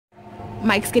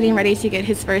Mike's getting ready to get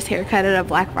his first haircut at a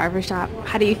black barbershop.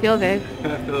 How do you feel, babe?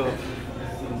 I feel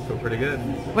pretty good.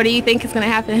 What do you think is going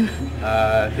to happen?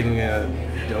 Thinking a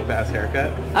dope-ass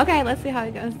haircut. Okay, let's see how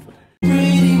it goes.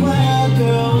 Pretty wild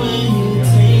girl, when you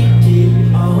take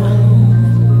it on,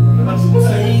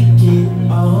 take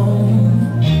it on.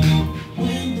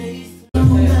 When they say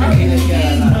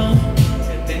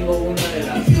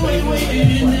if you ain't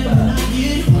waiting, then I'm not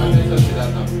here.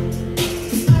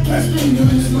 I can spend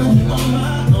this money on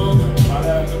my own.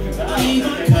 I ain't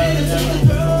gonna quit until the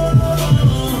girl,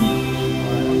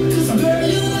 'cause girl,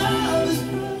 your love is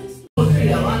priceless.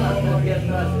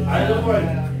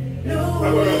 No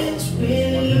one's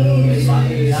really losing,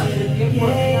 yeah.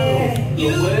 You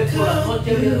come,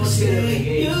 you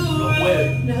say you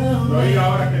right now.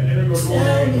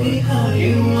 Tell me how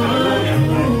you want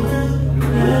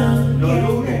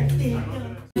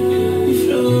you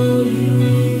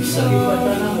floating so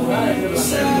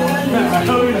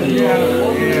silently.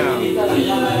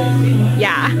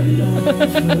 Yeah.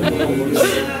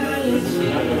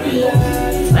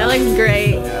 That looks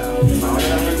great.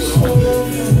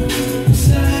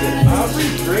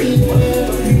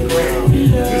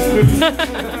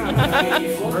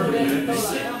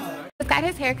 Just got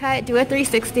his haircut. Do a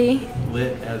 360.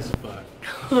 Lit as fuck.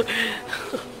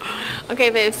 Okay,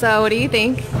 babe. So, what do you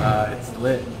think? It's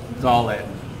lit. It's all lit.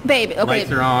 Babe, okay.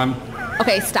 Lights are on.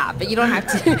 Okay, stop. But you don't have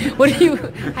to. What do you?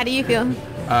 How do you feel?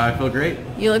 I feel great.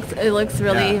 It looks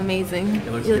really Yeah. amazing.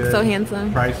 It looks you look good. so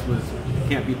handsome. Price was,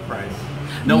 can't beat the price.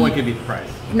 No one can beat the price.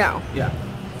 No. Yeah.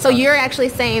 So you're actually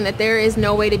saying that there is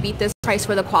no way to beat this price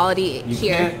for the quality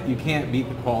here. You can't beat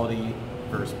the quality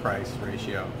versus price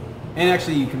ratio. And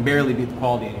actually you can barely beat the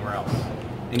quality anywhere else.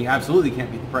 And you absolutely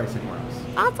can't beat the price anywhere else.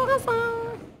 That's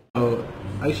awesome. So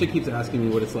Aisha keeps asking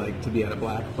me what it's like to be at a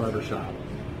black barbershop.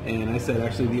 And I said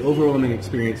actually the overwhelming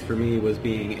experience for me was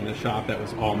being in a shop that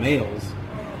was all males.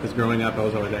 Because growing up I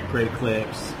was always at Great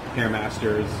Clips, Hair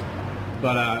Masters.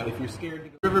 But if you're scared,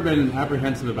 if you've ever been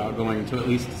apprehensive about going to at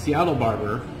least Seattle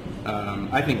Barber,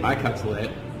 I think my cut's lit.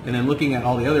 And then looking at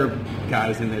all the other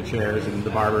guys in their chairs and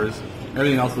the barbers,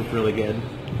 everything else looked really good.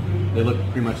 They look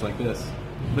pretty much like this,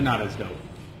 but not as dope.